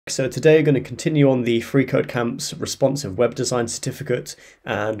So today we're going to continue on the freeCodeCamp's responsive web design certificate,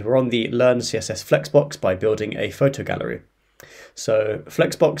 and we're on the Learn CSS Flexbox by building a photo gallery. So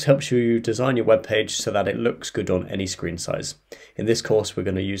Flexbox helps you design your web page so that it looks good on any screen size. In this course we're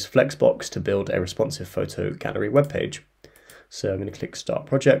going to use Flexbox to build a responsive photo gallery web page. So I'm going to click Start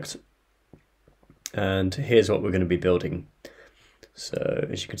Project, and here's what we're going to be building. So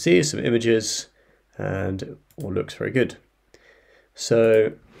as you can see, some images, and it all looks very good.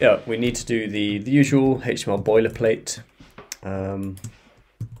 So yeah, we need to do the usual HTML boilerplate. I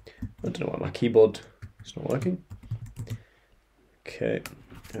don't know why my keyboard is not working. Okay,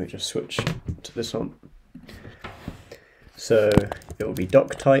 let me just switch to this one. So it will be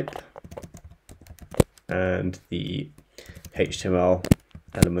doc type and the HTML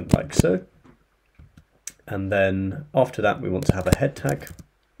element like so. And then after that we want to have a head tag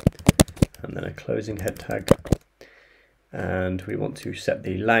and then a closing head tag. And we want to set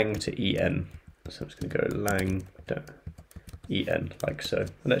the lang to en. So I'm just going to go lang en like so. And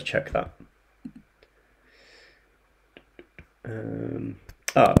let's check that.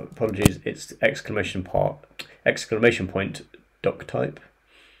 Apologies, it's exclamation point doc type.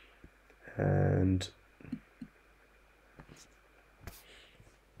 And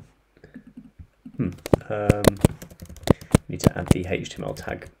need to add the HTML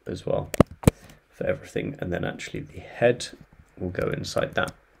tag as well for everything, and then actually the head will go inside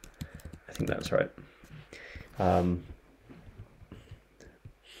that. I think that's right.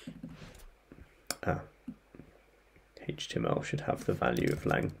 HTML should have the value of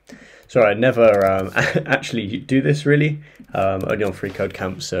lang. Sorry, I never actually do this really, only on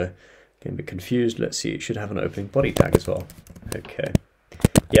freeCodeCamp, so getting a bit confused. Let's see, it should have an opening body tag as well. Okay,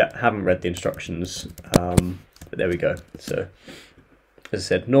 yeah, haven't read the instructions, but there we go. So as I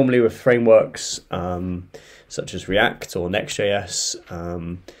said, normally with frameworks such as React or Next.js,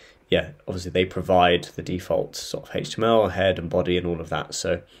 yeah, obviously they provide the default sort of HTML, head and body and all of that.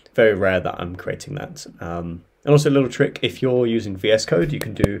 So very rare that I'm creating that. And also a little trick, if you're using VS Code, you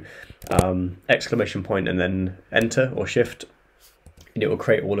can do exclamation point and then enter or shift, and it will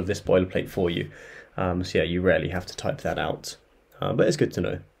create all of this boilerplate for you. So yeah, you rarely have to type that out, but it's good to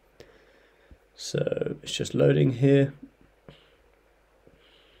know. So it's just loading here.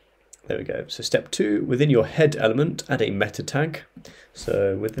 There we go. So step 2, within your head element, add a meta tag.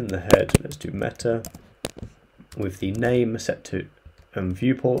 So within the head, let's do meta with the name set to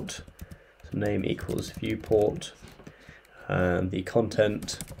viewport. So name equals viewport, and the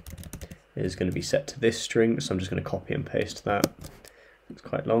content is going to be set to this string. So I'm just going to copy and paste that. It's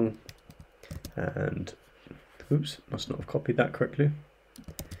quite long, and oops, must not have copied that correctly.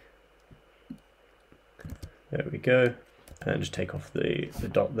 There we go. And just take off the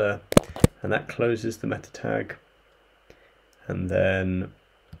dot there, and that closes the meta tag. And then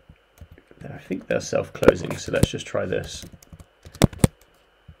I think they're self-closing, so let's just try this.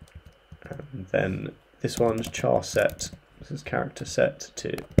 And then this one's char set, this is character set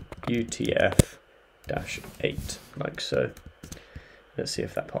to UTF-8, like so. Let's see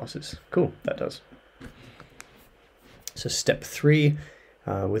if that passes. Cool, that does. So step 3,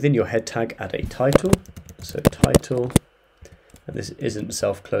 within your head tag, add a title. So title. And this isn't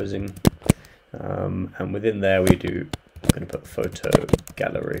self-closing, and within there I'm going to put photo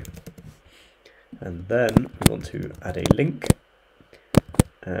gallery, and then we want to add a link,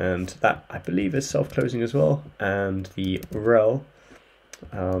 and that I believe is self-closing as well, and the rel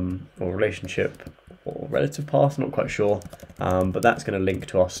or relationship or relative path, not quite sure, but that's going to link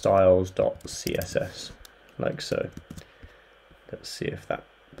to our styles.css like so. Let's see if that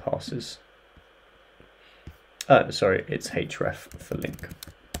passes. Sorry, it's href for link.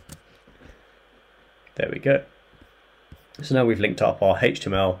 There we go. So now we've linked up our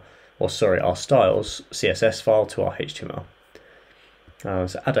HTML, or sorry, our styles CSS file to our HTML.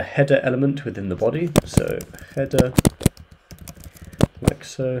 So add a header element within the body. So header, like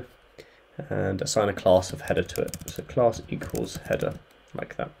so, and assign a class of header to it. So class equals header,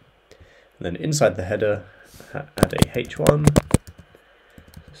 like that. And then inside the header, add a h1,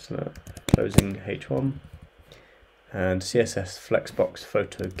 so closing h1. And CSS Flexbox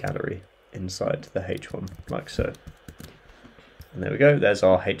photo gallery inside the h1, like so. And there we go, there's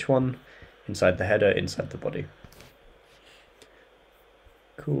our h1 inside the header, inside the body.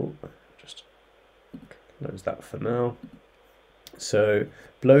 Cool, just close that for now. So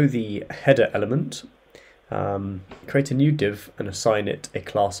below the header element, create a new div and assign it a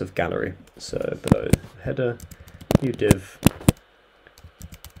class of gallery. So below header, new div,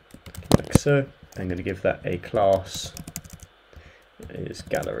 like so. I'm going to give that a class is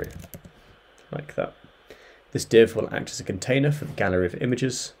gallery, like that. This div will act as a container for the gallery of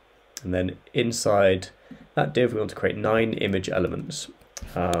images, And then inside that div, we want to create 9 image elements.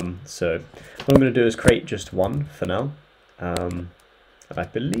 So what I'm going to do is create just one for now. I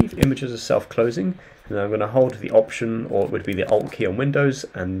believe images are self-closing, and I'm going to hold the Option, or it would be the Alt key on Windows,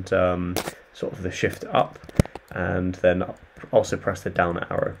 and sort of the Shift up, and then also press the down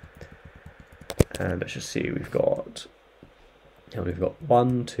arrow. And let's just see, we've got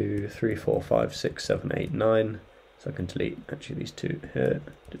 1, 2, 3, 4, 5, 6, 7, 8, 9. So I can delete actually these two here,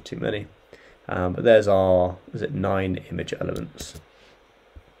 did too many. But there's our, is it 9 image elements?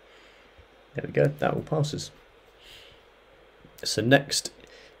 There we go, that all passes. So next,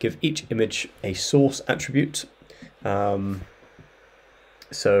 give each image a source attribute.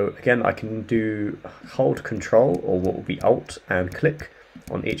 So again, I can do hold Control, or what will be Alt, and click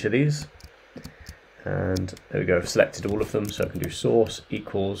on each of these. And there we go, I've selected all of them, so I can do source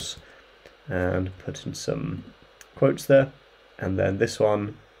equals, and put in some quotes there. And then this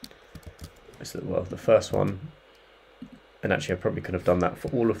one, well, the first one, and actually I probably could have done that for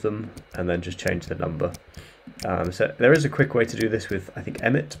all of them, and then just change the number. So there is a quick way to do this with, I think,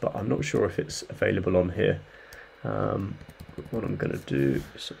 Emmet, but I'm not sure if it's available on here. What I'm going to do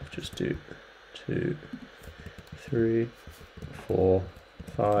is sort of just do 2, 3, 4,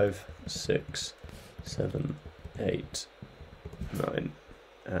 5, 6, 7, 8, 9,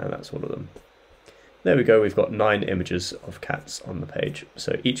 and that's all of them. There we go, we've got 9 images of cats on the page,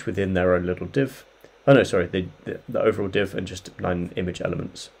 so each within their own little div. Oh no, sorry, the overall div, and just 9 image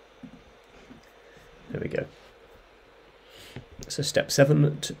elements. There we go. So step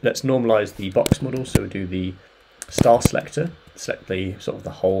 7, let's normalize the box model. So we do the star selector, select the sort of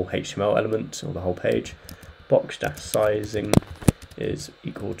the whole HTML element or the whole page. Box dash sizing is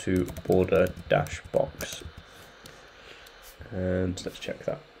equal to border dash box. And let's check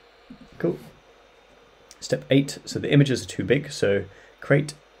that. Cool. Step 8, so the images are too big, so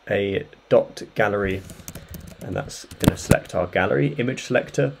create a dot gallery, and that's going to select our gallery image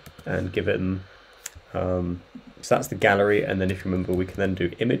selector and give it so that's the gallery, and then if you remember, we can then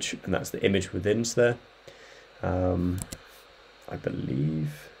do image, and that's the image within there. I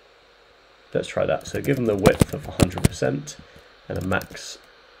believe, let's try that. So give them the width of 100% and a max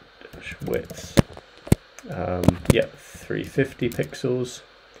width, 350 pixels,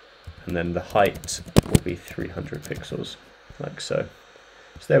 and then the height will be 300 pixels, like so.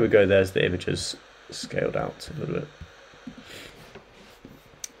 So there we go, there's the images scaled out a little bit.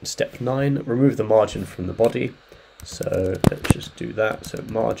 Step 9, remove the margin from the body. So let's just do that. So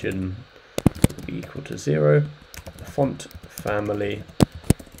margin will be equal to 0. The font family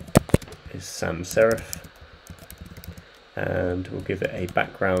is sans serif, and we'll give it a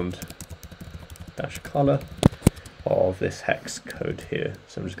background dash color of this hex code here.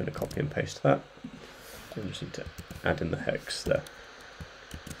 So I'm just going to copy and paste that. I just need to add in the hex there.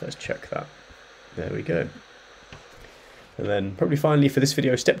 Let's check that. There we go. And then probably finally for this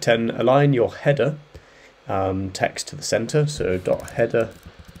video, step 10, align your header text to the center. So dot header,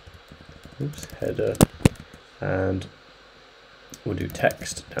 header, and we'll do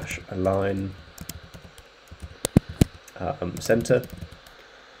text dash align center.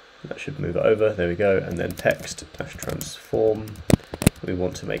 That should move it over. There we go. And then text dash transform. We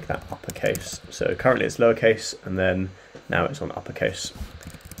want to make that uppercase. So currently it's lowercase, and then now it's on uppercase.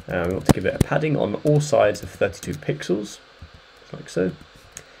 We want to give it a padding on all sides of 32 pixels, like so.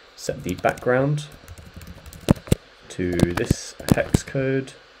 Set the background to this hex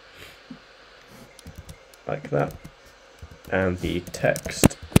code, like that, and the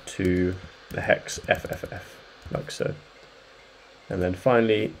text to the hex FFF, like so. And then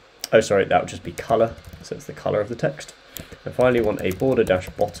finally, oh sorry, that would just be color, so it's the color of the text. And finally, we want a border dash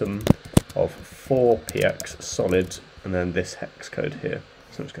bottom of 4px solid, and then this hex code here.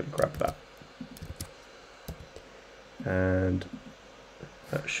 So I'm just going to grab that. And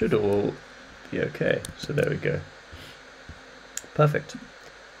that should all be okay. So there we go. Perfect.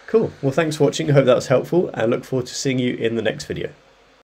 Cool. Well, thanks for watching. I hope that was helpful, and look forward to seeing you in the next video.